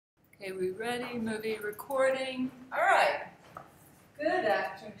Okay, we ready? Movie recording. All right. Good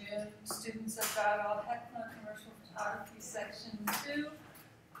afternoon, students of God Heckma Commercial Photography Section 2,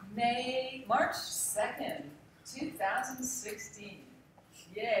 March 2nd, 2016.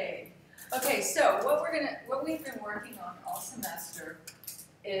 Yay. Okay, so what we've been working on all semester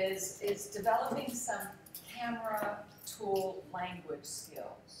is developing some camera tool language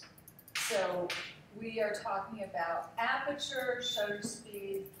skills. So we are talking about aperture, shutter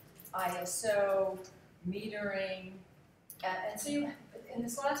speed, ISO, metering, and so you, in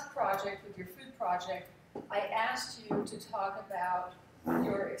this last project, with your food project, I asked you to talk about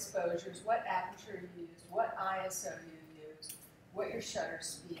your exposures, what aperture you used, what ISO you used, what your shutter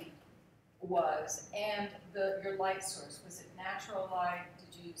speed was, and your light source. Was it natural light?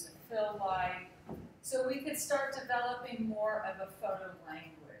 Did you use a fill light? So we could start developing more of a photo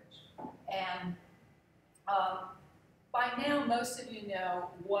language. And by now, most of you know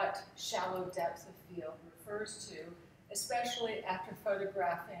what shallow depth of field refers to, especially after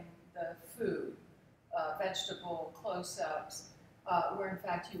photographing the food, vegetable close-ups, where in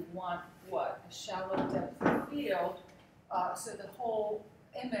fact you want what? A shallow depth of field, so the whole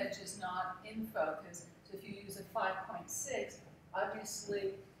image is not in focus. So if you use a 5.6,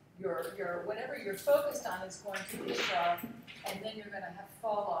 obviously whatever you're focused on is going to be sharp, and then you're going to have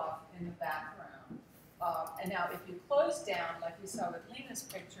fall off in the background. And now if you close down, like we saw with Lena's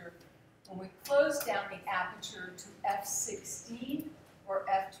picture, when we close down the aperture to f16 or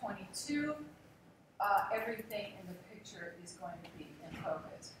f22, everything in the picture is going to be in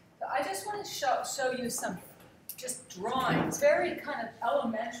focus. So I just want to show you some just drawings, very kind of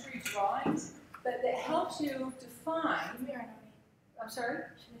elementary drawings, but that helps you define. I'm sorry?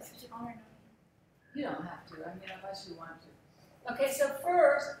 You don't have to, I mean, unless you want to. Okay, so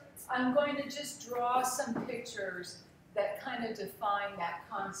first, I'm going to just draw some pictures that kind of define that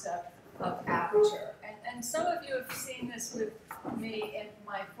concept of aperture. And some of you have seen this with me in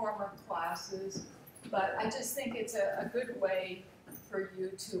my former classes, but I just think it's a good way for you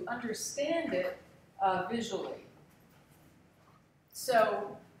to understand it visually.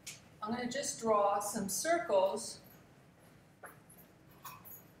 So I'm going to just draw some circles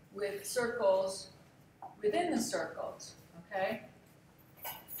with circles within the circles, okay?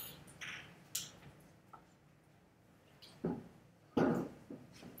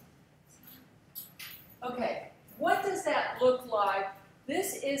 Okay, what does that look like?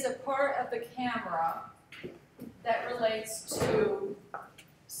 This is a part of the camera that relates to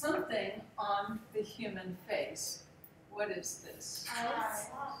something on the human face. What is this? Eyes.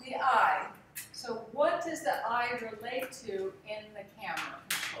 The eye. So what does the eye relate to in the camera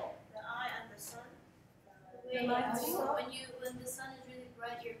control? The eye and the sun. When the sun is really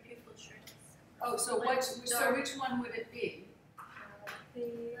bright, your pupil shrinks. Oh, so which one would it be? The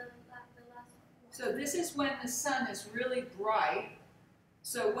last one. So this is when the sun is really bright.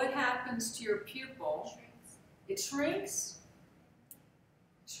 So what happens to your pupil? Shrinks. It shrinks?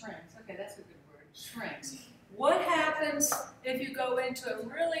 It shrinks. Okay, that's a good word. Shrinks. What happens if you go into a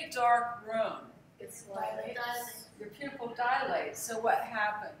really dark room? It's Dilates. Your pupil dilates. So what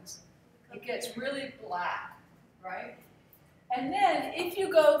happens? It gets really black, right? And then if you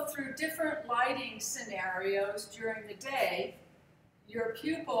go through different lighting scenarios during the day, your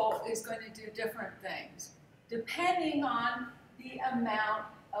pupil is going to do different things, depending on the amount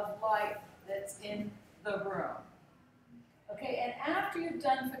of light that's in the room. Okay, and after you've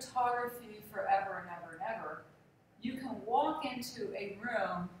done photography forever and ever and ever, you can walk into a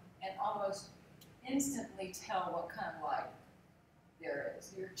room and almost instantly tell what kind of light there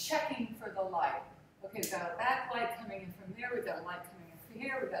is. You're checking for the light. Okay, we've got a backlight coming in from there, we've got a light coming in from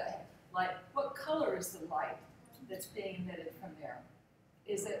here, we've got a light. What color is the light that's being emitted from there?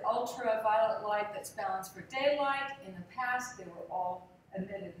 Is it ultraviolet light that's balanced for daylight? In the past, they were all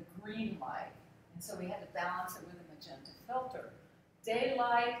emitted a green light, and so we had to balance it with a magenta filter.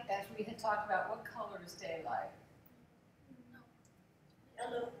 Daylight, as we had talked about, what color is daylight?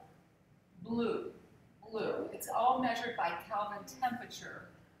 Yellow. Blue. Blue. It's all measured by Kelvin temperature.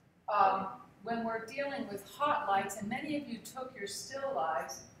 When we're dealing with hot lights, and many of you took your still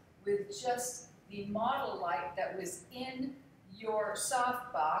lives with just the model light that was in your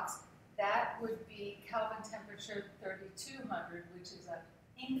softbox, that would be Kelvin temperature 3200, which is an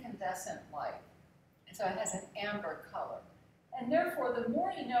incandescent light. And so it has an amber color. And therefore, the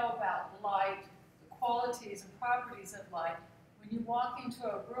more you know about light, the qualities and properties of light, when you walk into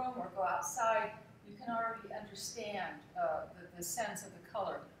a room or go outside, you can already understand the sense of the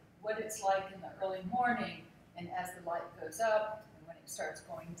color, what it's like in the early morning, and as the light goes up, and when it starts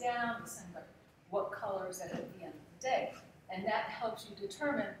going down, the sun, what color is it at the end of the day. And that helps you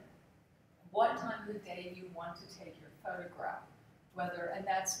determine what time of the day you want to take your photograph. And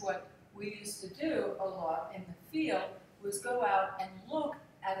that's what we used to do a lot in the field, was go out and look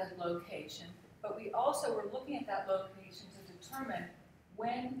at a location, but we also were looking at that location to determine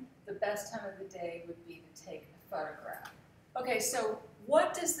when the best time of the day would be to take a photograph. Okay, so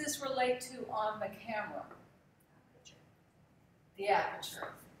what does this relate to on the camera? The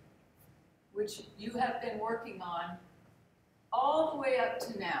aperture, which you have been working on all the way up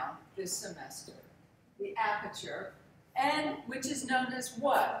to now this semester. The aperture, and which is known as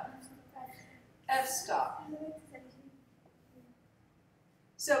what? F-stop.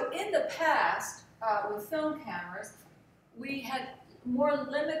 So in the past, with film cameras, we had more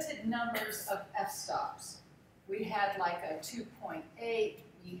limited numbers of f-stops. We had like a 2.8,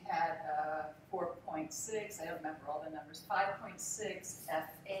 we had 4.6, I don't remember all the numbers, 5.6,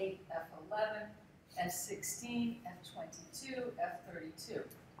 f8, f11, f16, f22, f32.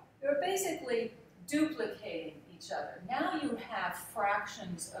 They were basically duplicating each other. Now you have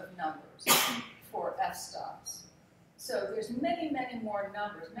fractions of numbers for f-stops. So there's many, many more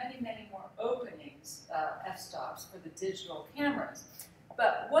numbers, many, many more openings, f-stops for the digital cameras.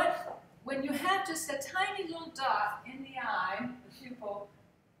 But when you have just a tiny little dot in the eye, the pupil,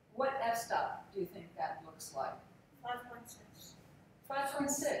 what f-stop do you think that looks like? 5.6.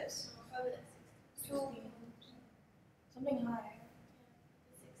 5.6. Probably like 16. Something higher.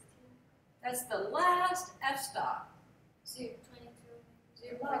 16. That's the last f-stop. 22.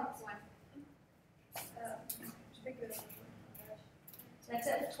 0.1. That's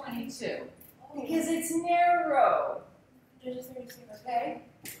f22. Because it's narrow. Okay?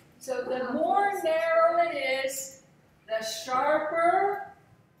 So the more narrow it is, the sharper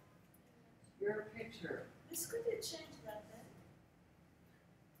your picture. This could have changed that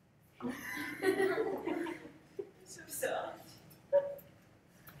then. So soft.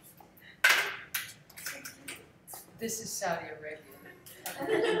 This is Saudi Arabia.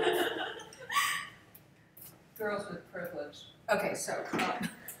 Girls with privilege. Okay, so.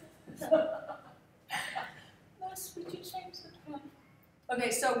 Liz, would you change the pen? Okay,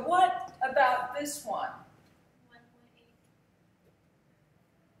 so what about this one?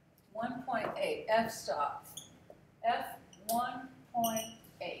 1.8, f-stop.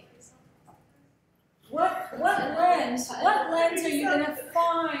 f1.8. What lens are you going to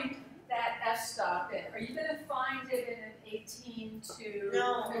find that f-stop in? Are you going to find it in an 18 to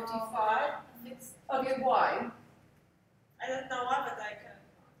 55? Okay, why? I don't know why, but I can.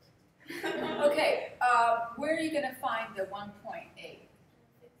 Okay, where are you going to find the 1.8?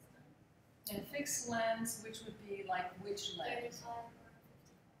 In a fixed lens, which would be like which lens?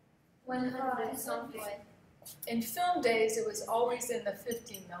 100 something. In film days, it was always in the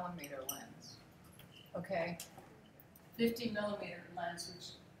 50 millimeter lens. Okay? 50 millimeter lens,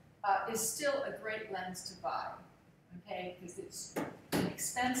 which is still a great lens to buy. Okay? Because it's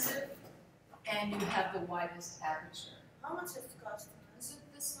inexpensive and you have the widest aperture. How much it cost? Is it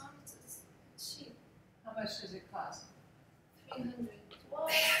this one? It's cheap. How much does it cost? 300.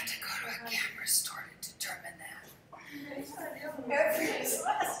 They have to go to a camera store to determine that. Yeah,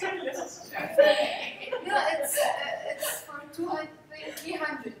 it's for 200,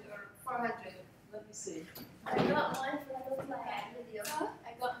 300 or 400. Let me see. I got mine for video. I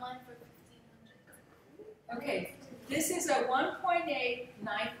got mine for 1,500. Okay, this is a 1.8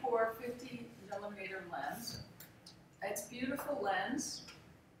 Nikkor 50 millimeter lens. It's a beautiful lens.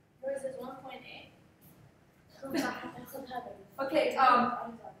 Yours is 1.8. Okay,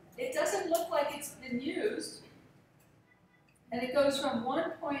 it doesn't look like it's been used. And it goes from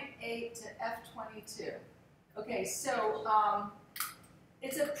 1.8 to f22. Okay, so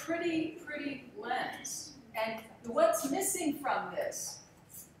it's a pretty lens. And what's missing from this?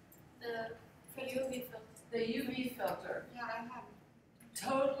 The UV filter. The UV filter. Yeah, I have.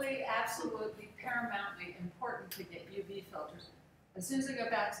 Totally, absolutely, paramountly important to get UV filters. As soon as I go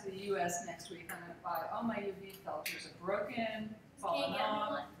back to the US next week, I'm going to buy all my UV filters are broken, falling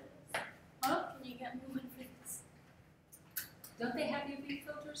off. Huh? Can you get me one for this? Don't they have UV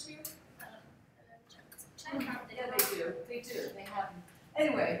filters here? Check out the Yeah, they do. They have them.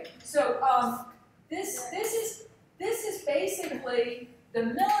 Anyway, so this is basically the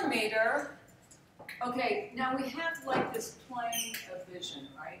millimeter. Okay, now we have like this plane of vision,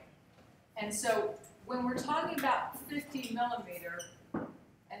 right? And so when we're talking about 50 millimeter,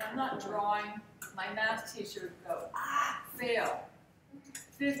 and I'm not drawing, my math teacher would go, fail.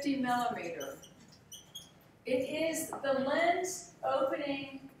 50 millimeter. It is the lens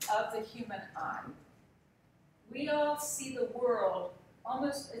opening of the human eye. We all see the world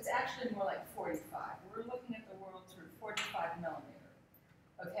almost, it's actually more like 45. We're looking at the world through 45 millimeter,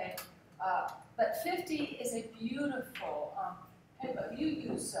 okay? But 50 is a beautiful, hey, but you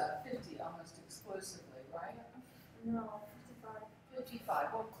use 50 almost exclusively, right? No, 55. 55,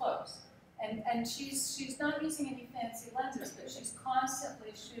 well, close. And she's not using any fancy lenses, but she's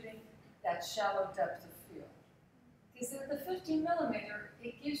constantly shooting that shallow depth of field. Because the 50 millimeter,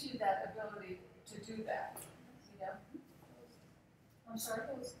 it gives you that ability to do that, you know? I'm sorry?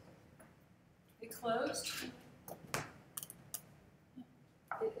 It closed?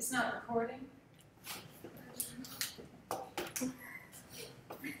 It's not recording?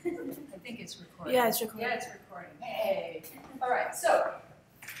 I think it's recording. Yeah, it's recording. Yeah, it's recording. Hey! All right, so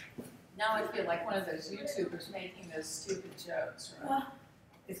now I feel like one of those YouTubers making those stupid jokes, right?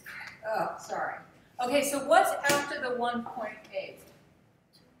 It's, oh, sorry. Okay, so what's after the 1.8?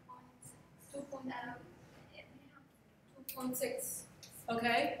 2.6.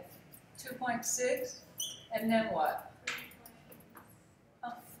 Okay, 2.6, and then what?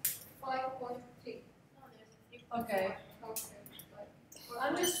 5.3. Okay,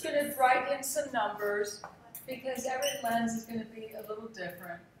 I'm just going to write in some numbers because every lens is going to be a little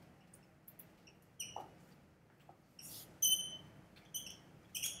different.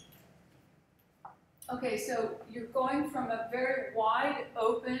 Okay, so you're going from a very wide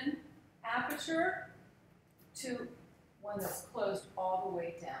open aperture to one that's closed all the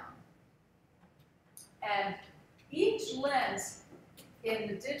way down. And each lens in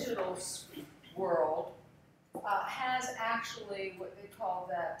the digital world has actually what they call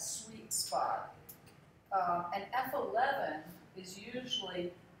that sweet spot. And F11 is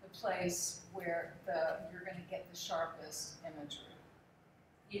usually the place where you're going to get the sharpest imagery.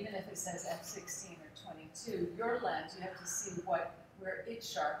 Even if it says F16 or 22, your lens, you have to see where it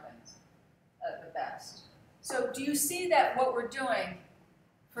sharpens the best. So do you see that what we're doing,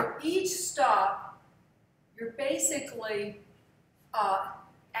 for each stop, you're basically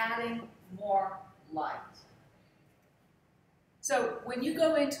adding more light. So when you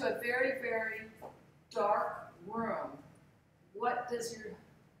go into a very, very dark room, what does your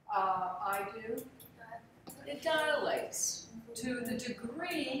eye do? It dilates to the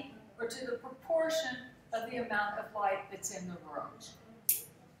degree or to the proportion of the amount of light that's in the room.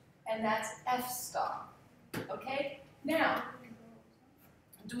 And that's f-stop. Okay? Now,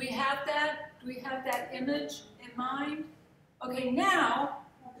 do we have that? Do we have that image in mind? Okay, now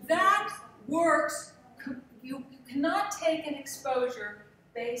that works. You cannot take an exposure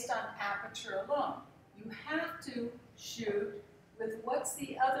based on aperture alone. You have to shoot with what's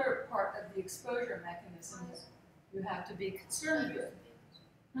the other part of the exposure mechanisms you have to be concerned with.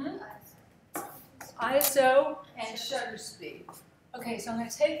 ISO and shutter speed. Okay, so I'm going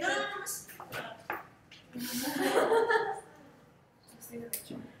to take the...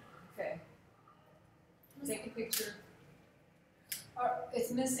 Okay. Take a picture.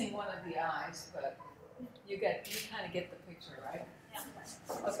 It's missing one of the eyes, but you kind of get the picture, right? Yeah.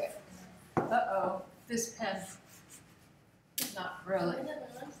 Okay. Uh-oh, this pen is not really.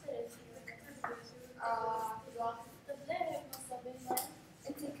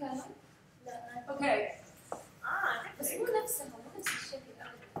 Okay.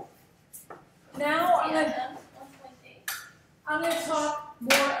 Now I'm going to talk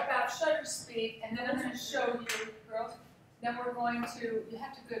more about shutter speed, and then I'm going to show you, girls. Then we're going to, you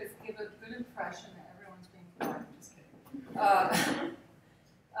have to give a good impression that everyone's being quiet. I'm just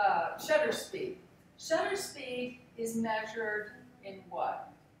kidding. Shutter speed. Shutter speed is measured in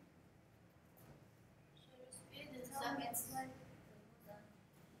what?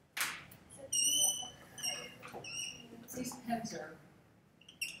 These pens are.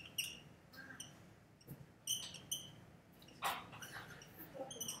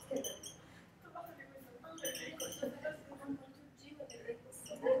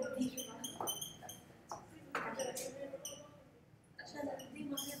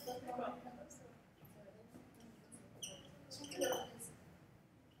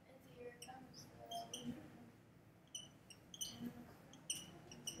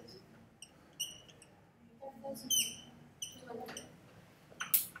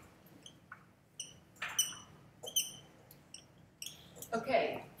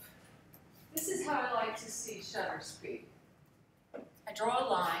 Okay, this is how I like to see shutter speed. I draw a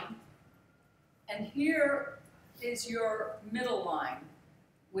line, and here is your middle line,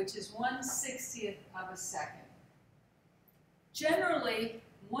 which is 1/60th of a second. Generally,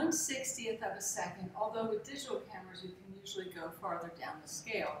 1/60th of a second, although with digital cameras you can usually go farther down the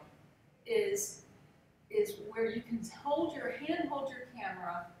scale, is where you can hold your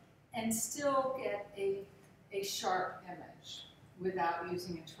camera and still get a sharp image without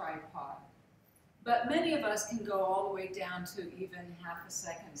using a tripod. But many of us can go all the way down to even half a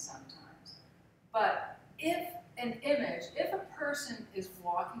second sometimes. But if if a person is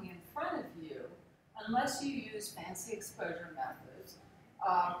walking in front of you, unless you use fancy exposure methods,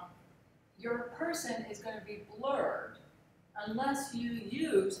 your person is going to be blurred unless you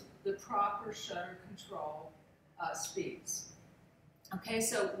use the proper shutter control speeds. Okay,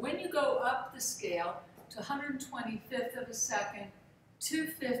 so when you go up the scale to 125th of a second,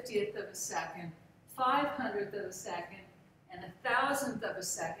 2/50th of a second, 500th of a second, and 1,000th of a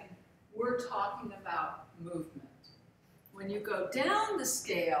second, we're talking about movement. When you go down the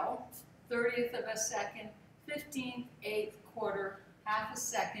scale, 30th of a second, 15th, 8th, quarter, half a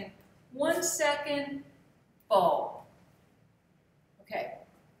second, 1 second, bulb. Okay,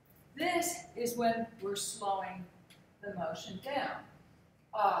 this is when we're slowing the motion down.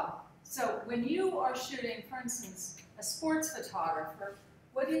 So when you are shooting, for instance, a sports photographer,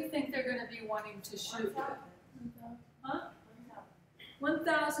 what do you think they're going to be wanting to shoot with? Huh?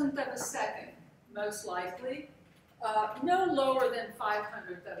 1,000th of a second, most likely. No lower than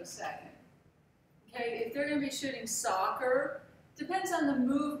 500th of a second. Okay, if they're going to be shooting soccer, depends on the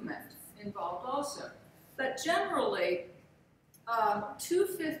movement involved also. But generally,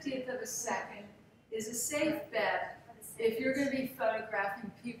 2/50th of a second is a safe bet if you're going to be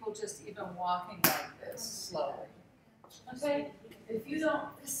photographing people just even walking like this slowly. Okay? If you don't,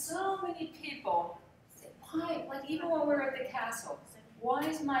 so many people say, why, like even when we're at the castle, why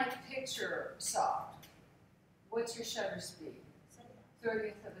is my picture soft? What's your shutter speed?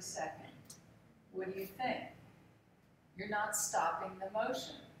 30th of a second. What do you think? You're not stopping the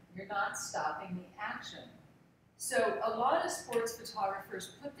motion. You're not stopping the action. So a lot of sports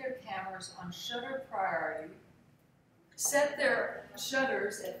photographers put their cameras on shutter priority, set their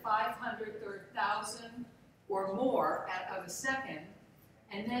shutters at 500th or 1,000 or more of a second,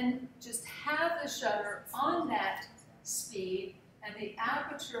 and then just have the shutter on that speed, and the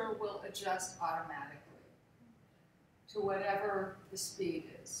aperture will adjust automatically to whatever the speed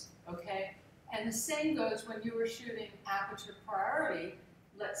is, okay? And the same goes when you were shooting aperture priority.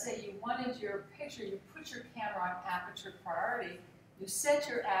 Let's say you wanted your picture, you put your camera on aperture priority, you set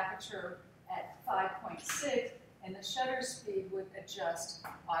your aperture at 5.6, and the shutter speed would adjust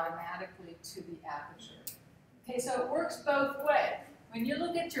automatically to the aperture. Okay, so it works both ways. When you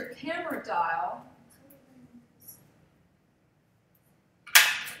look at your camera dial,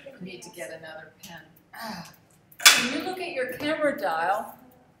 I need to get another pen. When you look at your camera dial,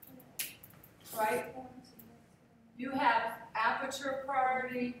 right, you have aperture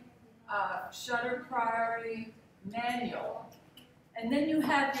priority, shutter priority, manual, and then you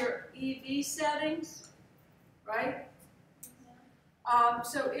have your EV settings, right?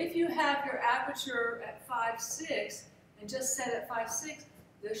 So if you have your aperture at 5.6 and just set at 5.6,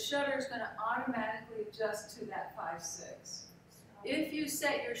 the shutter is going to automatically adjust to that 5.6. If you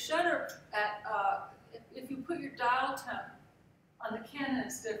set your shutter at, if you put your dial tone, on the Canon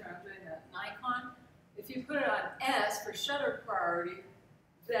it's different, I'm doing the Nikon. If you put it on S for shutter priority,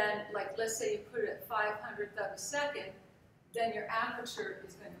 then like let's say you put it at 500th of a second, then your aperture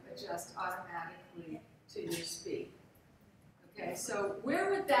is going to adjust automatically to your speed. Okay, so where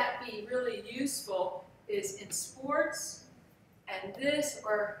would that be really useful is in sports, and this,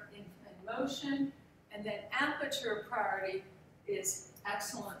 or in motion, and then aperture priority is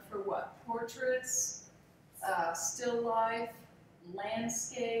excellent for what? Portraits, still life,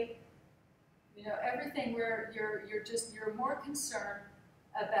 landscape, you know, everything where you're more concerned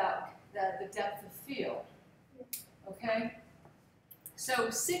about the depth of field. Okay? So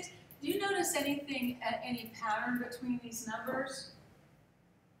 6, do you notice anything, any pattern between these numbers?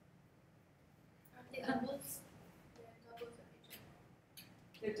 They're doubles.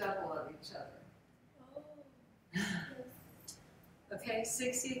 They're double of each other. Oh. Yes. Okay,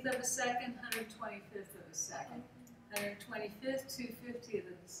 60th of a second, 125th of a second, 125th, 2/50th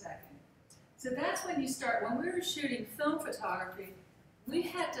of a second. So that's when you start, when we were shooting film photography, we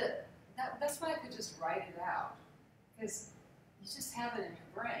had to, that's why I could just write it out, because you just have it in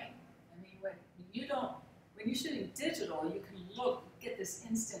your brain. I mean, when you're shooting digital, you can get this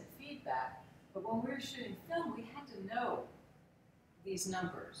instant feedback, but when we were shooting film, we had to know these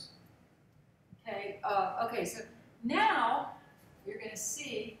numbers. Okay, okay, so now you're going to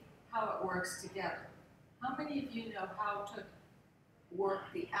see how it works together. How many of you know how to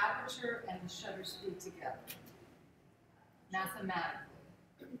work the aperture and the shutter speed together?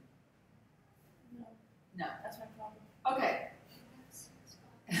 Mathematically. No. No. That's my problem. Okay.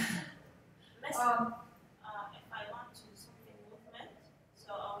 If I want to something movement,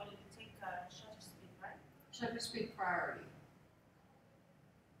 so I will take shutter speed, right? Shutter speed priority.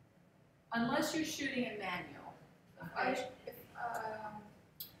 Unless you're shooting a manual. Okay?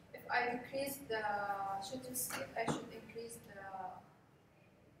 If I increase the shutter speed, I should increase the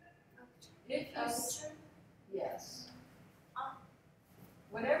If you, aperture. yes.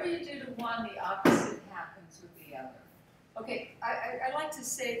 Whatever you do to one, the opposite happens with the other. Okay, I like to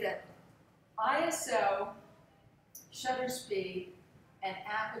say that ISO, shutter speed, and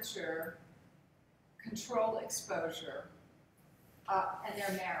aperture control exposure, and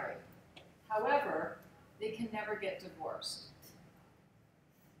they're married. However, they can never get divorced.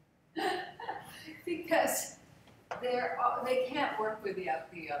 Because they can't work with the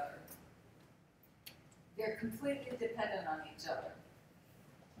other. They're completely dependent on each other.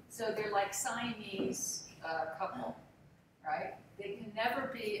 So they're like Siamese couple, right? They can never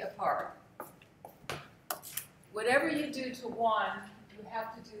be apart. Whatever you do to one, you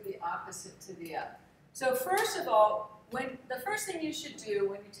have to do the opposite to the other. So first of all, the first thing you should do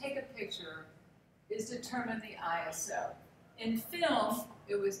when you take a picture is determine the ISO. In film,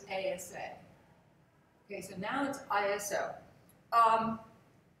 it was ASA. Okay, so now it's ISO.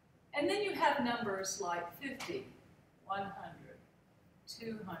 And then you have numbers like 50, 100,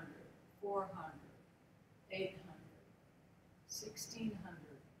 200, 400, 800,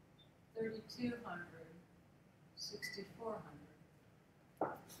 1600, 3200,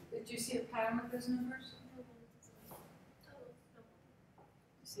 6400. Did you see a pattern with those numbers?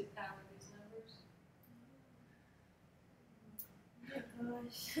 You see a pattern with these numbers? Oh my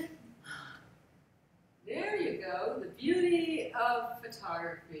gosh. There you go. The beauty of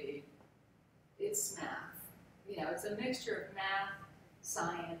photography. It's math. You know, it's a mixture of math,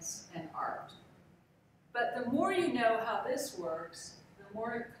 science, and art. But the more you know how this works, the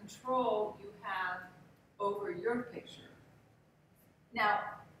more control you have over your picture.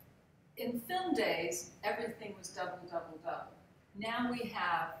 Now, in film days, everything was double, double, double. Now we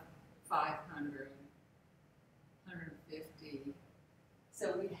have 500, 150.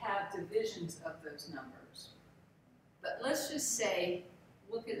 So we have divisions of those numbers. But let's just say,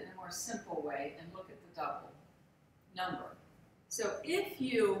 look at it in a more simple way and look at the double number. So if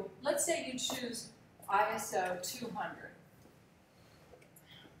you, let's say you choose ISO 200,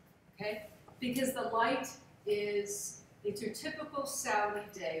 okay? Because the light it's your typical Saudi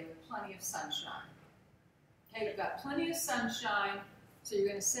day with plenty of sunshine. Okay, we've got plenty of sunshine, so you're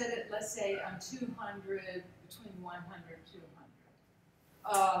gonna set it, let's say on 200, between 100 and 200.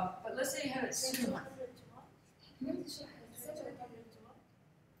 But let's say you have it 200.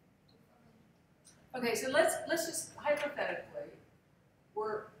 Okay, so let's just hypothetically,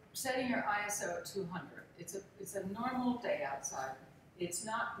 we're setting your ISO at 200. It's a normal day outside. It's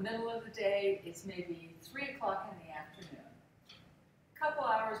not middle of the day. It's maybe 3 o'clock in the afternoon, a couple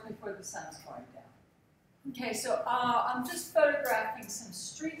hours before the sun's going down. Okay, so I'm just photographing some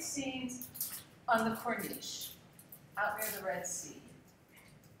street scenes on the Corniche, out near the Red Sea.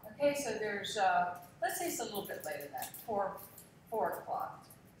 Okay, so there's, let's say it's a little bit later than that, 4 o'clock.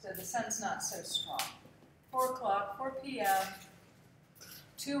 So the sun's not so strong. 4 o'clock, 4 p.m.,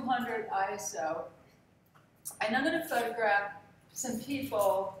 200 ISO. And I'm going to photograph some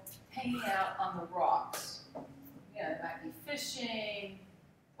people hanging out on the rocks. You know, it might be fishing,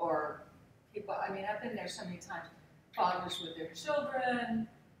 or people, I mean, I've been there so many times. Fathers with their children,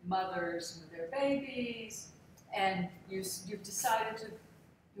 mothers with their babies, and you've decided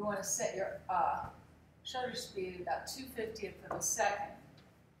you want to set your shutter speed about 2/50th of a second.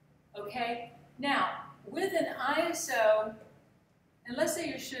 Okay? Now, with an ISO, and let's say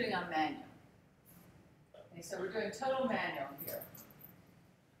you're shooting on manual. Okay, so we're doing total manual here.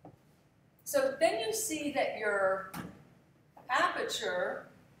 So then you see that your aperture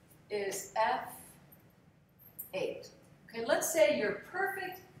is f8. Okay, let's say you're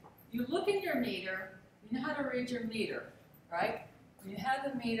perfect. You look in your meter, you know how to read your meter, right? You have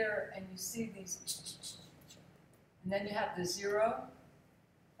the meter and you see these, and then you have the 0,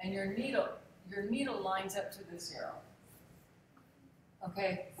 and your needle lines up to the 0.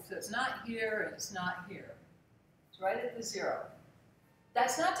 Okay, so it's not here and it's not here. It's right at the 0.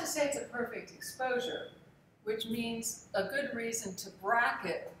 That's not to say it's a perfect exposure, which means a good reason to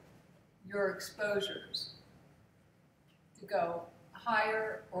bracket your exposures, to go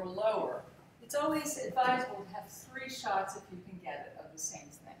higher or lower. It's always advisable to have 3 shots if you can get it of the same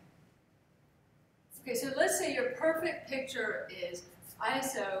thing. Okay, so let's say your perfect picture is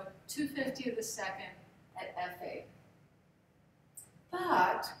ISO 2/50 of a second at f8.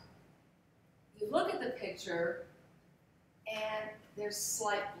 But you look at the picture and there's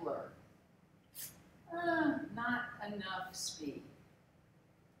slight blur. Not enough speed.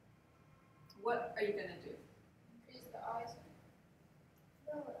 What are you going to do? Increase the ISO.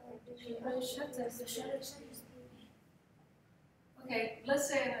 No, the shutter speed. Okay, let's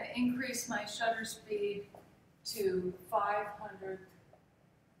say I'm going to increase my shutter speed to 500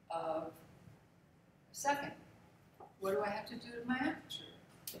 of a second. What do I have to do to my aperture?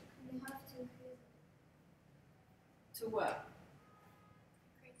 You have to increase To what?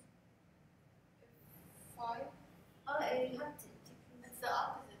 it. 5? Oh, you have to decrease. It's the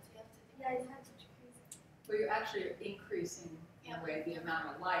opposite. You have to decrease. Yeah, you have to decrease it. Well, you're actually increasing, in a way, the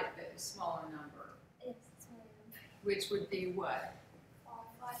amount of light, but a smaller number, It's smaller. which would be what?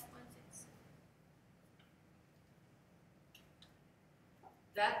 5.6.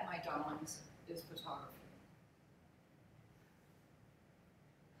 That, my darlings, is photography.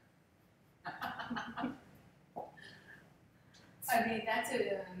 I mean, that's it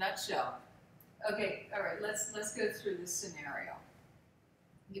in a nutshell. Okay, all right, let's go through this scenario.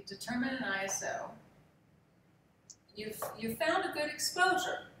 You've determined an ISO. You've found a good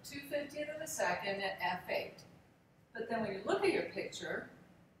exposure, 2/50th of a second at f8. But then when you look at your picture,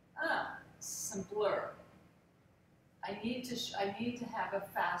 some blur. I need to have a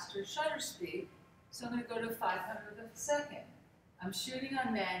faster shutter speed, so I'm going to go to 500th of a second. I'm shooting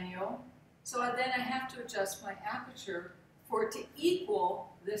on manual, so then I have to adjust my aperture for it to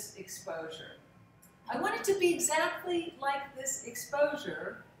equal this exposure. I want it to be exactly like this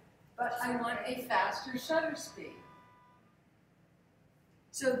exposure, but I want a faster shutter speed.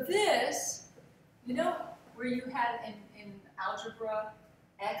 So this, you know where you had in algebra,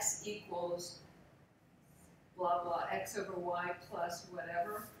 x equals blah blah, x over y plus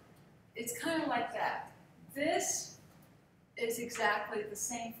whatever? It's kind of like that. This is exactly the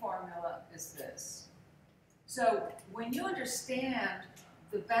same formula as this. So when you understand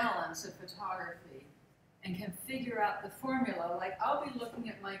the balance of photography and can figure out the formula, like I'll be looking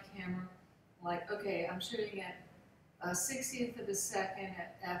at my camera like, okay, I'm shooting at 60th of a second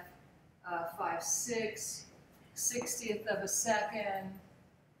at f5.6, 60th of a second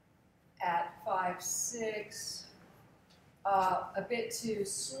at 5.6, a bit too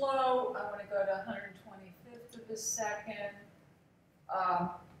slow, I want to go to 125th of a second.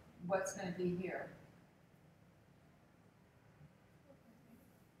 What's going to be here?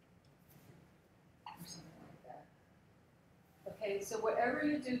 Or something like that. Okay, so whatever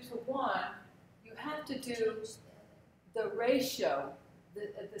you do to one, you have to do the ratio,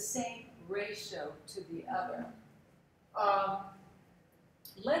 the same ratio to the other.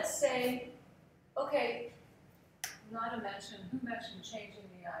 Let's say, okay, who mentioned changing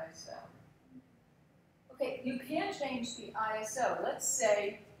the ISO? Okay, you can change the ISO. Let's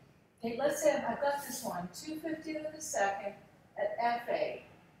say I've got this one, 2/50th of a second at f8.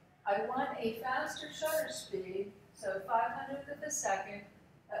 I want a faster shutter speed, so 500th of a second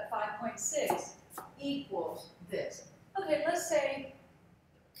at 5.6 equals this. Okay, let's say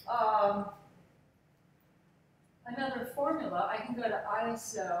another formula. I can go to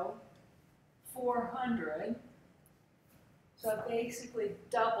ISO 400. So I've basically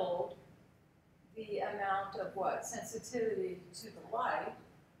doubled the amount of what? Sensitivity to the light.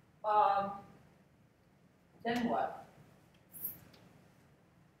 Then what?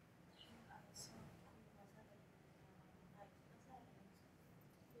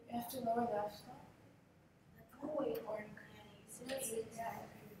 You have to lower the f-stop.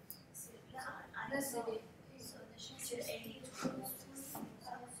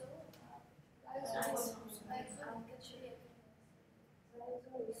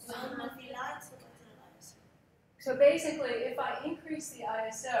 So basically, if I increase the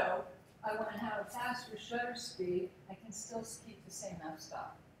ISO, I want to have a faster shutter speed. I can still keep the same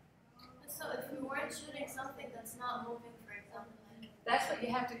f-stop. So if we weren't shooting something that's not moving, for example, That's what you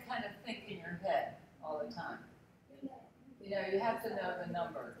have to kind of think in your head all the time. You know, you have to know the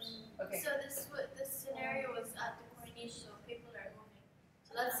numbers. Okay. So this scenario was at the corniche, so people are moving.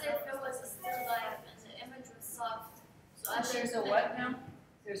 So let's say if it was a still life and the image was soft, so I should. There's a what now?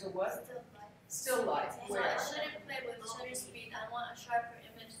 There's a what? Still life. Still life. So Where? I shouldn't play with shutter speed. I want a sharper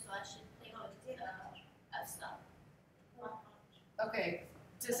image, so I should play with f-stop. Okay.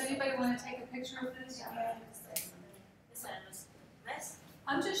 Does anybody want to take a picture of this?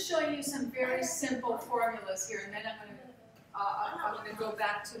 I'm just showing you some very simple formulas here, and then I'm going to go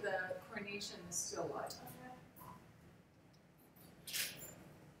back to the corniche and the still life.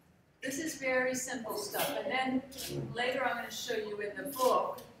 This is very simple stuff, and then later I'm going to show you in the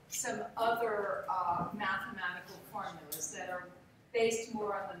book some other mathematical formulas that are based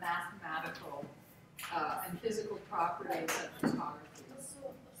more on the mathematical and physical properties of photography.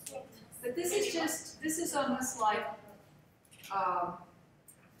 But this is almost like,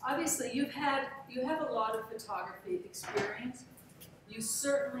 obviously you have a lot of photography experience. You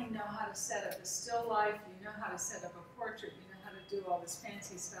certainly know how to set up a still life, you know how to set up a portrait, you know how to do all this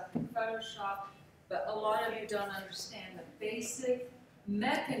fancy stuff in Photoshop, but a lot of you don't understand the basic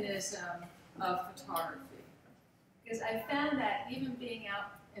mechanism of photography. Because I found that even being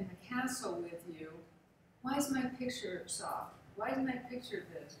out in the castle with you, why is my picture soft? Why is my picture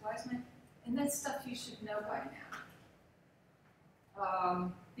this? Why is my, and that's stuff you should know by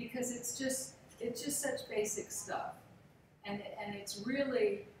now. Because it's just such basic stuff. And it's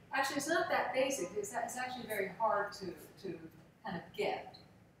really, actually it's not that basic, it's actually very hard to kind of get.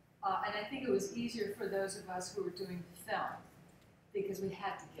 And I think it was easier for those of us who were doing film, because we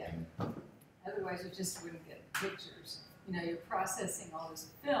had to get it. Otherwise you just wouldn't get the pictures. You know, you're processing all this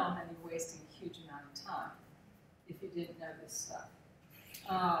film and you're wasting a huge amount of time if you didn't know this stuff.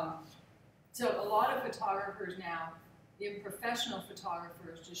 So a lot of photographers now, even professional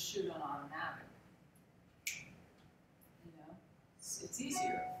photographers, just shoot on automatic. You know, it's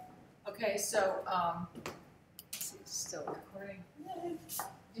easier. Okay, so let's see, it's still recording. Do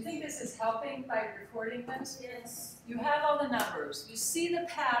you think this is helping by recording this? Yes. You have all the numbers. You see the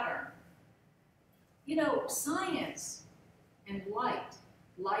pattern. You know, science and light.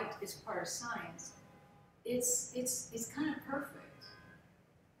 Light is part of science. It's kind of perfect.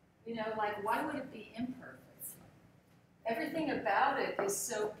 You know, like, why would it be imperfect? Everything about it is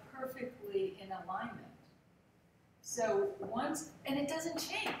so perfectly in alignment. So once, and it doesn't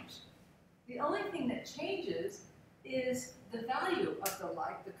change. The only thing that changes is the value of the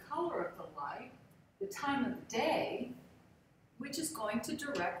light, the color of the light, the time of the day, which is going to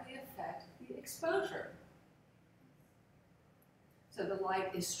directly affect the exposure. So the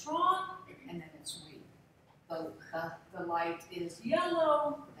light is strong, and then it's weak. The light is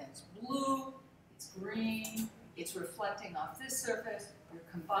yellow, then it's blue, it's green, it's reflecting off this surface. You're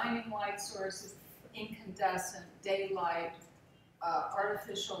combining light sources, incandescent, daylight,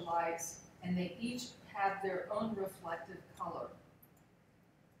 artificial lights, and they each have their own reflective color,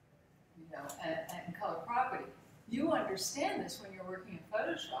 you know, and color property. You understand this when you're working in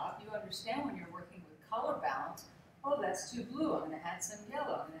Photoshop. You understand when you're working with color balance. Oh, that's too blue. I'm going to add some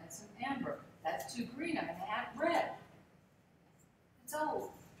yellow. I'm going to add some amber. That's too green. I'm going to add red. It's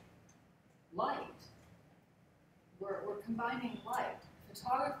all light. We're combining light.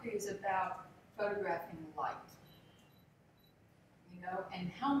 Photography is about photographing light, you know, and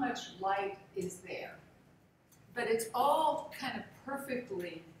how much light is there. But it's all kind of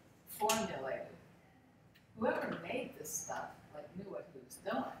perfectly formulated. Whoever made this stuff, like, knew what he was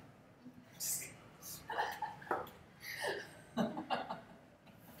doing.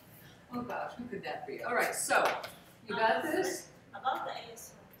 Oh gosh, who could that be? All right, so, you got this? About the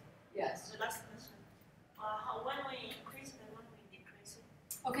ASO. Yes. The last question. When we increase it and when we decrease it?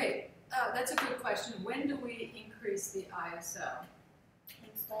 Okay, that's a good question. When do we increase the ISO?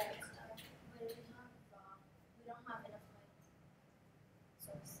 Instead, when we don't have enough light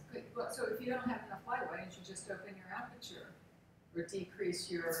source. Good. Well, so if you don't have enough light, why don't you just open your aperture or decrease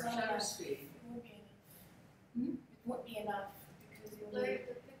your It's not shutter enough. speed? It won't be enough. Hmm? It won't be enough because you'll Blur, need,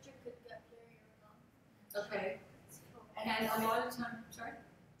 the picture could get blurry or not. Okay. and, And a lot of time, sorry?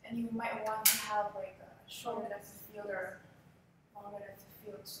 and you might want to have like a shorter depth of field or longer depth of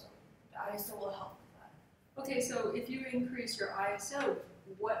field, so the ISO will help with that. Okay, so if you increase your ISO,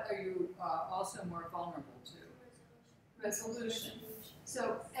 what are you also more vulnerable to? Resolution.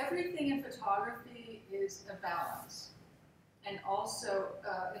 So everything in photography is a balance, and also,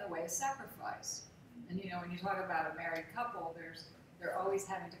 in a way, a sacrifice. And you know, when you talk about a married couple, they're always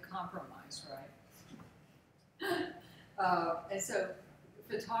having to compromise, right? And so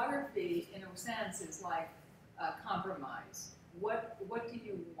photography, in a sense, is like a compromise. What do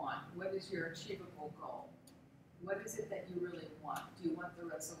you want? What is your achievable goal? What is it that you really want? Do you want the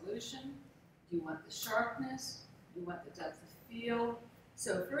resolution? Do you want the sharpness? Do you want the depth of field?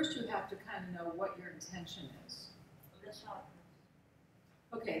 So first you have to kind of know what your intention is. The sharpness.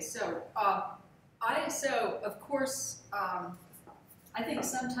 Okay, so ISO, of course, I think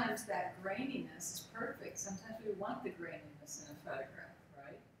sometimes that graininess is perfect. Sometimes we want the graininess in a photograph,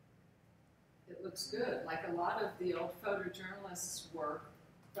 right? It looks good. Like a lot of the old photojournalists' work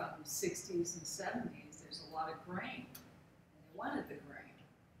from the 60s and 70s, there's a lot of grain, and they wanted the grain.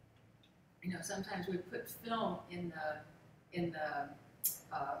 You know, sometimes we put film in the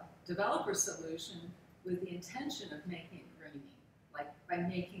developer solution with the intention of making it grainy, like by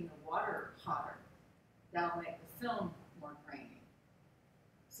making the water hotter. That'll make the film more grainy.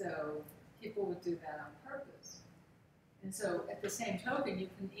 So people would do that on purpose. And so at the same token, you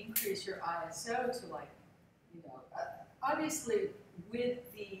can increase your ISO to, like, you know, obviously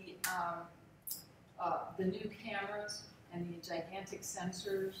with the new cameras and the gigantic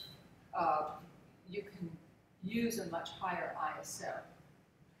sensors, you can use a much higher ISO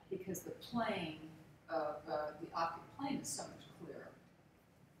because the plane of the optic plane is so much clearer.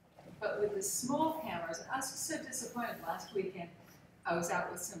 But with the small cameras, and I was so disappointed last weekend. I was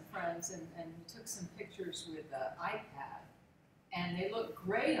out with some friends and we took some pictures with the iPad, and they looked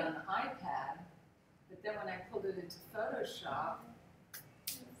great on the iPad, but then when I pulled it into Photoshop,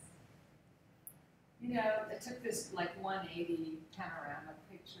 you know, I took this like 180 panorama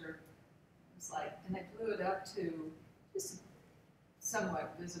picture. It was like, and I blew it up to just a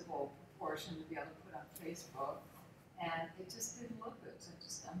somewhat visible proportion to be able to put on Facebook, and it just didn't look good, so I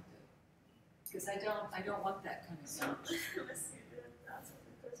just dumped it. Because I don't want that kind of stuff.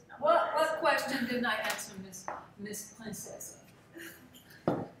 What question didn't I answer, Miss Princess?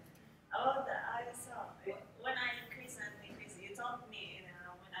 About the ISO, when I increase and decrease, you told me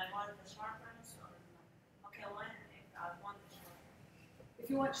when I want the sharpness or okay, when if I want the sharpness. If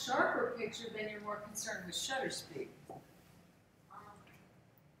you want sharper picture, then you're more concerned with shutter speed.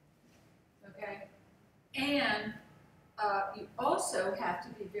 Okay, and you also have to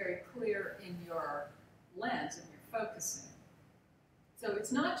be very clear in your lens and your focusing. So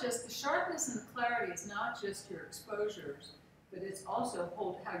it's not just the sharpness and the clarity is not just your exposures, but it's also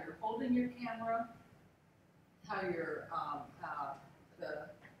how you're holding your camera, how you're how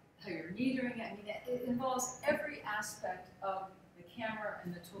you're metering it. I mean, it involves every aspect of the camera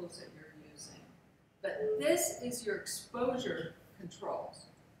and the tools that you're using. But this is your exposure controls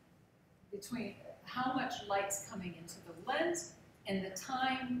between how much light's coming into the lens and the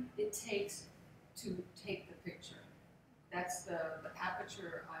time it takes to take the picture. That's the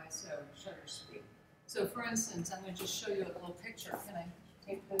aperture, ISO, shutter speed. So for instance, I'm going to just show you a little picture. Can I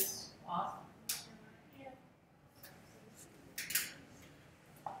take this off?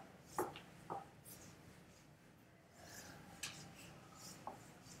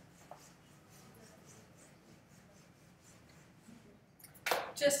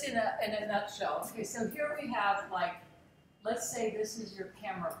 Just in a nutshell. Okay, so here we have, like, let's say this is your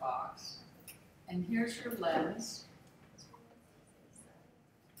camera box, and here's your lens,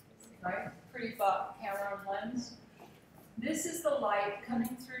 right? Pretty camera lens. This is the light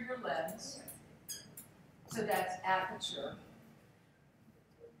coming through your lens, so that's aperture.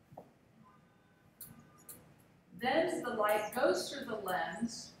 Then the light goes through the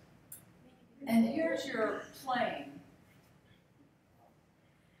lens, and here's your plane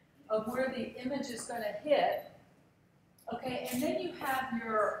of where the image is going to hit. Okay, and then you have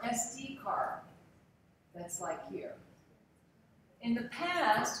your SD card that's like here. In the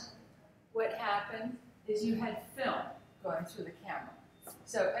past, what happened is you had film going through the camera.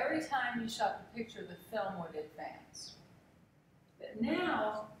 So every time you shot the picture, the film would advance. But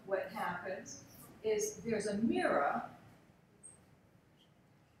now, what happens is there's a mirror,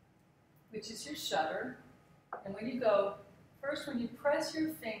 which is your shutter, and when you go, first when you press your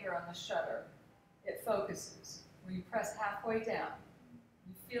finger on the shutter, it focuses. When you press halfway down,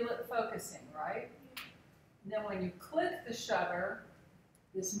 you feel it focusing, right? And then when you click the shutter,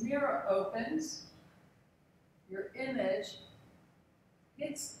 this mirror opens, your image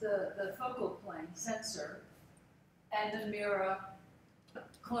hits the focal plane sensor, and the mirror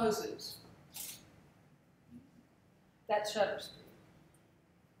closes. That's shutter speed.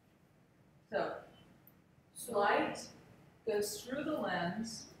 So, light goes through the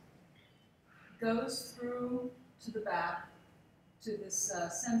lens, goes through to the back to this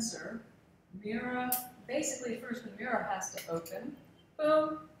sensor. Mirror, basically first the mirror has to open.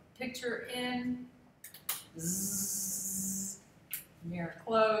 Boom, picture in, zzz, mirror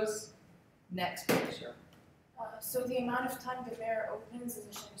close, next picture. So the amount of time the mirror opens is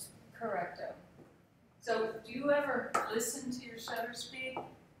a shutter speed. Correcto. So do you ever listen to your shutter speed?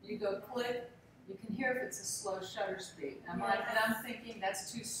 You go click, you can hear if it's a slow shutter speed. And I'm thinking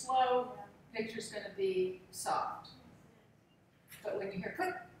that's too slow, picture's going to be soft. But when you hear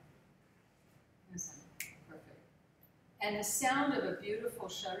click, listen, perfect. And the sound of a beautiful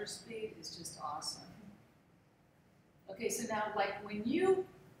shutter speed is just awesome. Okay, so now like when you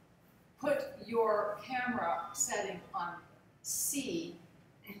put your camera setting on C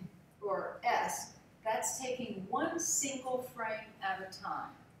or S, that's taking one single frame at a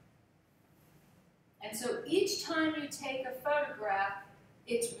time. And so each time you take a photograph,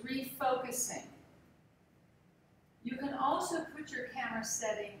 it's refocusing. You can also put your camera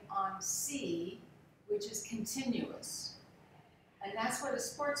setting on C, which is continuous. And that's what a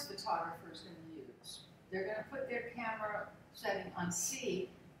sports photographer is going to use. They're going to put their camera setting on C,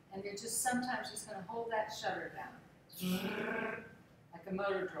 and they're just sometimes just going to hold that shutter down, like a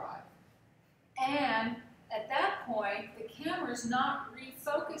motor drive. And at that point, the camera's not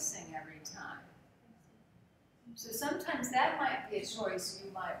refocusing every time. So sometimes that might be a choice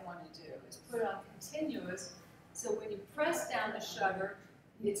you might want to do, is put on continuous, so when you press down the shutter,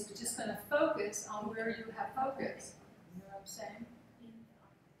 it's just going to focus on where you have focus. You know what I'm saying?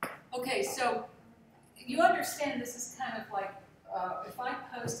 Okay, so you understand this is kind of like, if I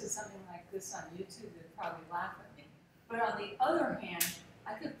posted something like this on YouTube, they'd probably laugh at me. But on the other hand,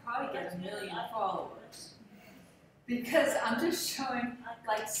 I could probably get 1 million followers. Because I'm just showing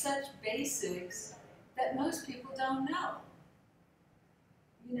like such basics that most people don't know.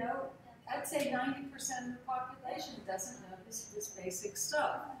 You know, I'd say 90% of the population doesn't know this basic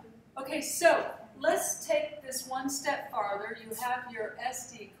stuff. Okay, so let's take this one step farther. You have your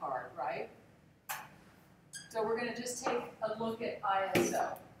SD card, right? So we're going to just take a look at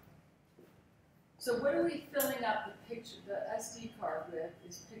ISO. So what are we filling up the picture, the SD card with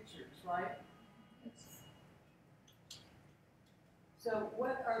is pictures, right? So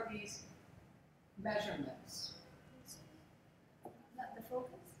what are these measurements? Not the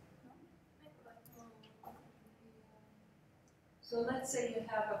focus? So let's say you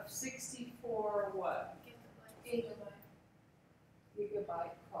have a 64 what?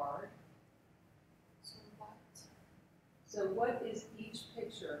 Gigabyte card. So what is each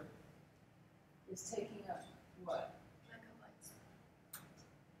picture is taking up what?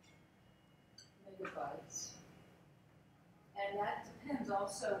 Megabytes. And that depends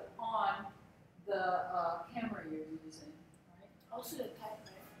also on the camera you're using, right? Also the type,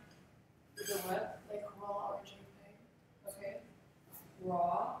 right? The what? Like raw or JPEG. Okay.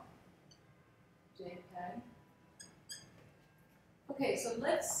 Raw, JPEG. Okay, so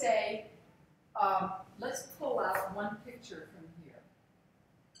let's say, let's pull out one picture from here.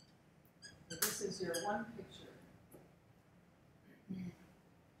 So this is your one picture.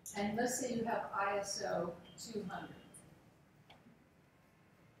 And let's say you have ISO 200.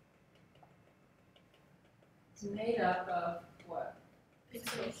 It's made up of what?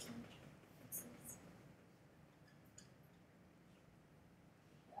 Pixels.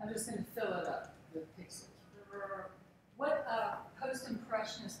 I'm just going to fill it up with pixels. What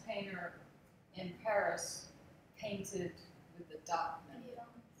post-impressionist painter in Paris painted with the dot method?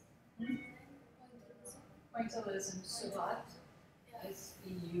 Pointillism Suvat,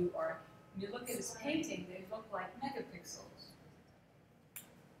 S-E-U-R. When you look at his painting, they look like megapixels.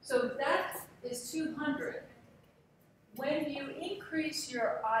 So that is 200. When you increase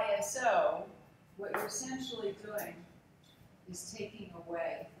your ISO, what you're essentially doing is taking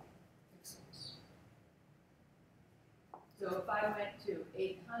away pixels. So if I went to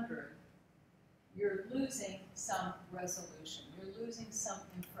 800, you're losing some resolution. You're losing some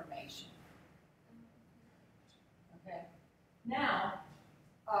information. Okay. Now,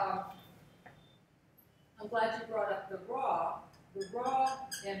 I'm glad you brought up the raw. The raw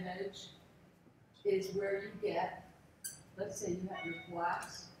image is where you get, let's say you have your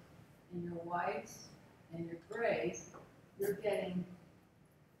blacks and your whites and your grays. You're getting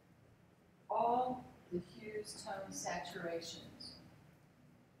all the hues, tones, saturations.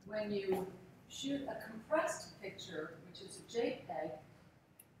 When you shoot a compressed picture, which is a JPEG,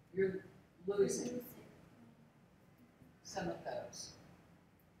 you're losing some of those.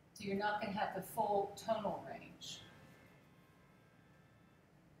 So you're not going to have the full tonal range.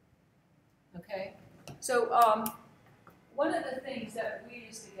 Okay? So one of the things that we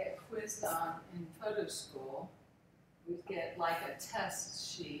used to get quizzed on in photo school, we'd get like a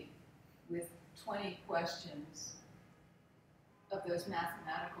test sheet with 20 questions of those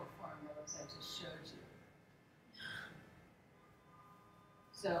mathematical formulas I just showed you.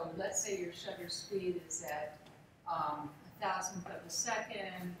 So let's say your shutter speed is at 1,000th of a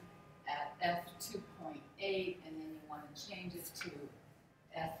second at f2.8, and then you want to change it to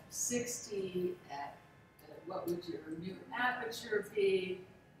f60 at what would your new aperture be?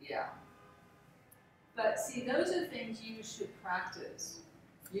 Yeah. But see, those are things you should practice.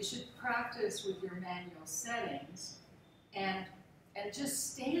 You should practice with your manual settings and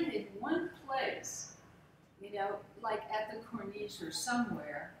just stand in one place, you know, like at the corniche or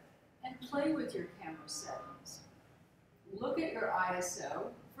somewhere, and play with your camera settings. Look at your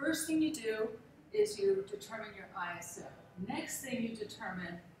ISO. First thing you do is you determine your ISO. Next thing you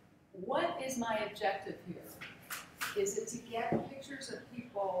determine, what is my objective here? Is it to get pictures of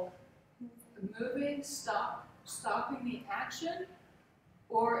people moving, stopping the action?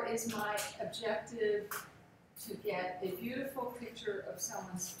 Or is my objective to get a beautiful picture of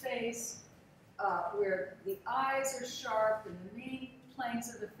someone's face where the eyes are sharp and the main planes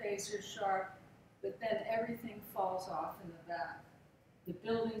of the face are sharp, but then everything falls off in the back? The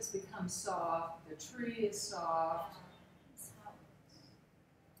buildings become soft, the tree is soft.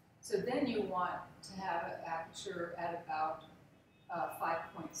 So then you want to have an aperture at about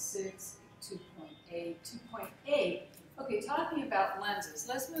 5.6, 2.8, 2.8. Okay, talking about lenses,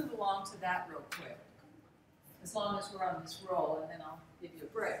 let's move along to that real quick. As long as we're on this roll, and then I'll give you a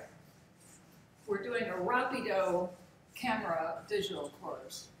break. We're doing a rapido camera digital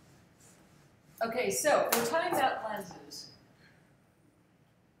course. Okay, so we're talking about lenses.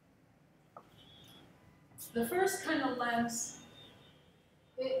 The first kind of lens,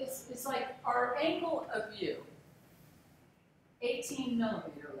 it's like our angle of view, 18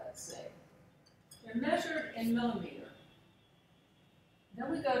 millimeter, let's say. They're measured in millimeter.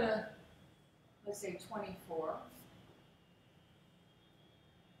 Then we go to, let's say, 24,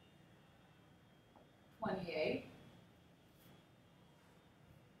 28,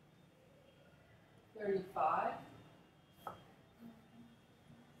 35,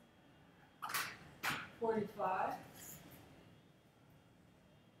 45,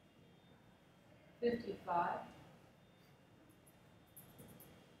 55,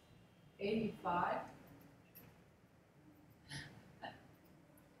 85,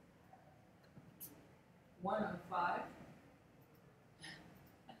 105,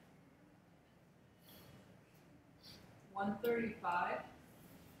 135,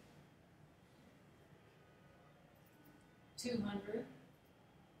 200,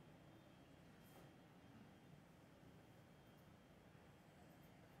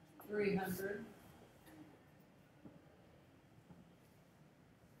 300,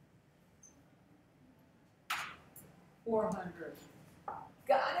 400.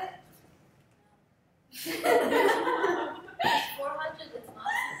 Got it? 400 is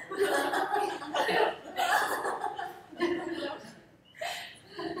awesome.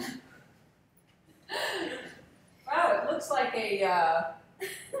 Wow, it looks like a,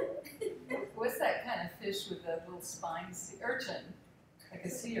 what's that kind of fish with the little spine? Sea urchin, like a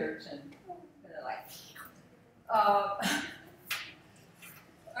sea urchin. And they're like, all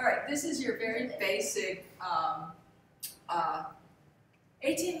right, this is your very basic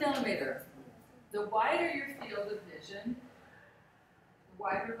 18 millimeter. The wider your field of vision, the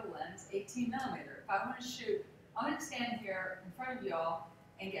wider the lens, 18 millimeter. If I want to shoot, I'm going to stand here in front of y'all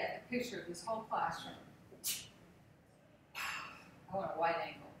and get a picture of this whole classroom. I want a wide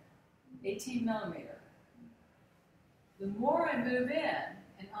angle, 18 millimeter. The more I move in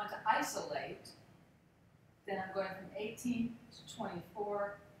and onto isolate, then I'm going from 18 to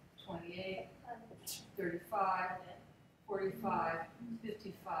 24, 28, 35, 45,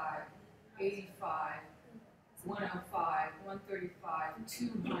 55, 85, 105, 135,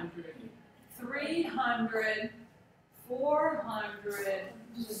 200, 300, 400,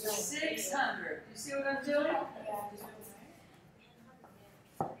 600. You see what I'm doing?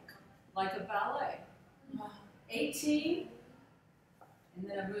 Like a ballet. 18, and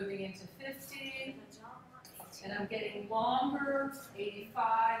then I'm moving into 50, and I'm getting longer,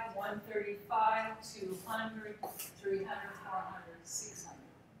 85, 135, 200, 300, 400, 600.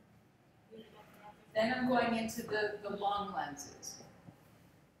 Then I'm going into the long lenses.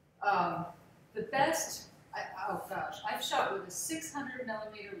 The best, oh gosh, I've shot with a 600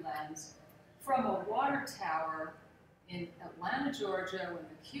 millimeter lens from a water tower in Atlanta, Georgia, when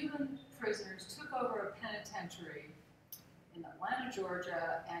the Cuban prisoners took over a penitentiary in Atlanta,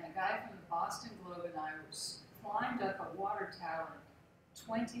 Georgia, and a guy from the Boston Globe and I climbed up a water tower,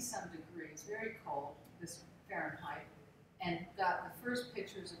 20-some degrees, very cold, this Fahrenheit, and got the first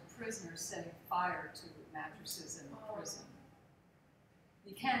pictures of prisoners setting fire to mattresses in the prison.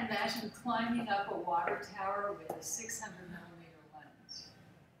 You can't imagine climbing up a water tower with a 600 millimeter lens.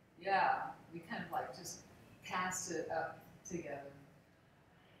 Yeah, we kind of like just passed it up together.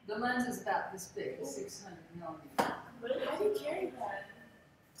 The lens is about this big, 600 millimeter. How do you carry that?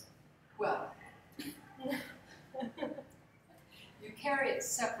 Well, you carry it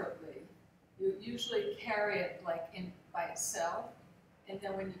separately. You usually carry it like by itself, and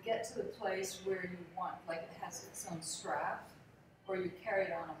then when you get to the place where you want, like it has its own strap, or you carry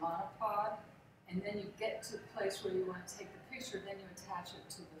it on a monopod, and then you get to the place where you want to take the picture, then you attach it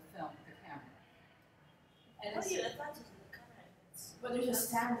to the film, the camera. And How it's, do you attach it to the camera? It's But there's a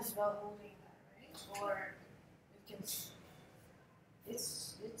stand as well holding that, right? Or it can.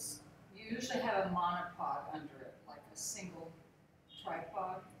 you usually have a monopod under it, like a single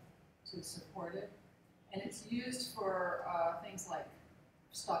tripod to support it. And it's used for things like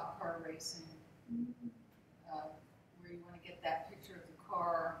stock car racing, where you want to get that picture of the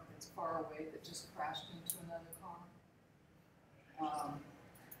car that's far away that just crashed into another car.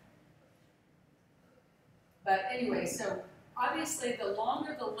 But anyway, so obviously the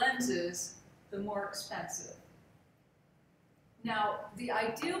longer the lenses, the more expensive. Now, the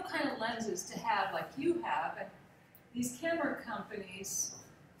ideal kind of lenses to have, like you have, and these camera companies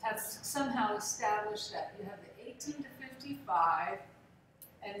have somehow established that you have the 18 to 55,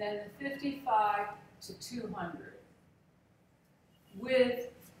 and then the 55 to 200, with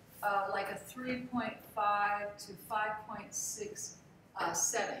like a 3.5 to 5.6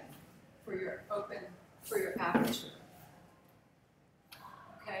 setting for your aperture.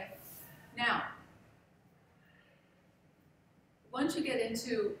 Okay. Now, once you get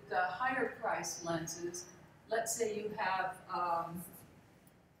into the higher price lenses, let's say you have, I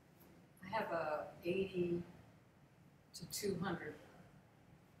have a 80 to 200,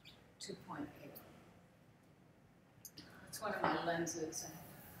 2.8. It's one of my lenses, and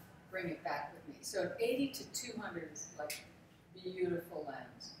bring it back with me. So an 80 to 200 is like beautiful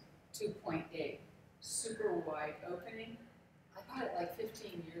lens. 2.8, super wide opening. I got it like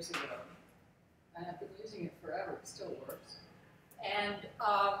 15 years ago, and I've been using it forever. It still works. And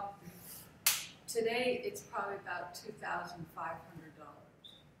today it's probably about $2,500,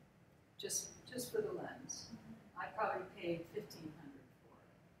 just for the lens. I probably paid $1,500 for it,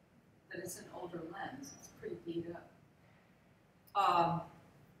 but it's an older lens. It's pretty beat up.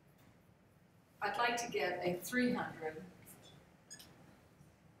 I'd like to get a 300,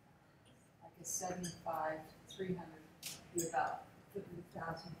 like a 75, 300, be about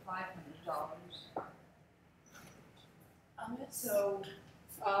 $50,500. So,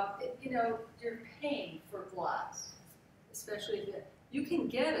 you know, you're paying for glass, especially if you can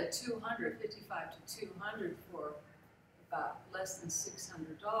get a 200, 55 to 200 for about less than $600,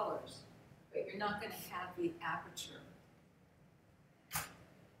 but you're not going to have the aperture.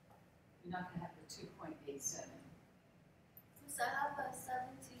 You're not going to have the 2.87. So I have a 70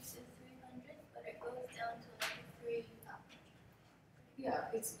 to 300, but it goes down to like a 3 aperture.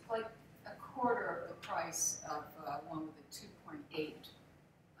 Yeah, it's like a quarter of the price of one with a 2.8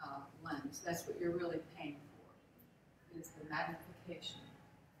 lens. That's what you're really paying for, is the magnification.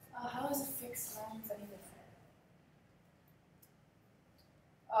 How is a fixed lens any different?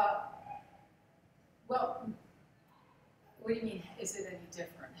 Well, what do you mean, is it any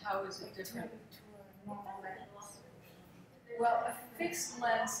different? How is it different? To a normal lens. Well, a fixed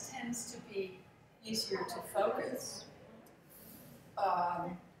lens tends to be easier to focus.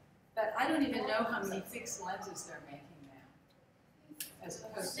 But I don't even know how many fixed lenses they're making now, as I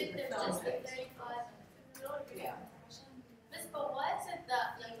opposed to think the there's film just like based. 35. Yeah. Miss, but why is it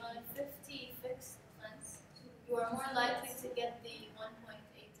that like on a 50 fixed lens, you are more likely to get the 1.8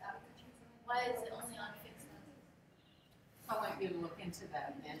 aperture? Why is it only on fixed lenses? I want you to look into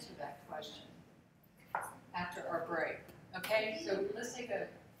that and answer that question after our break. Okay, so let's take a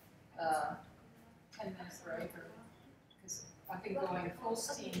 10-minute break, because I've been going full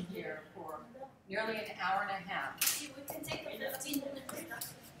steam here for nearly an hour and a half. We can take a 15-minute break.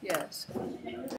 Yes.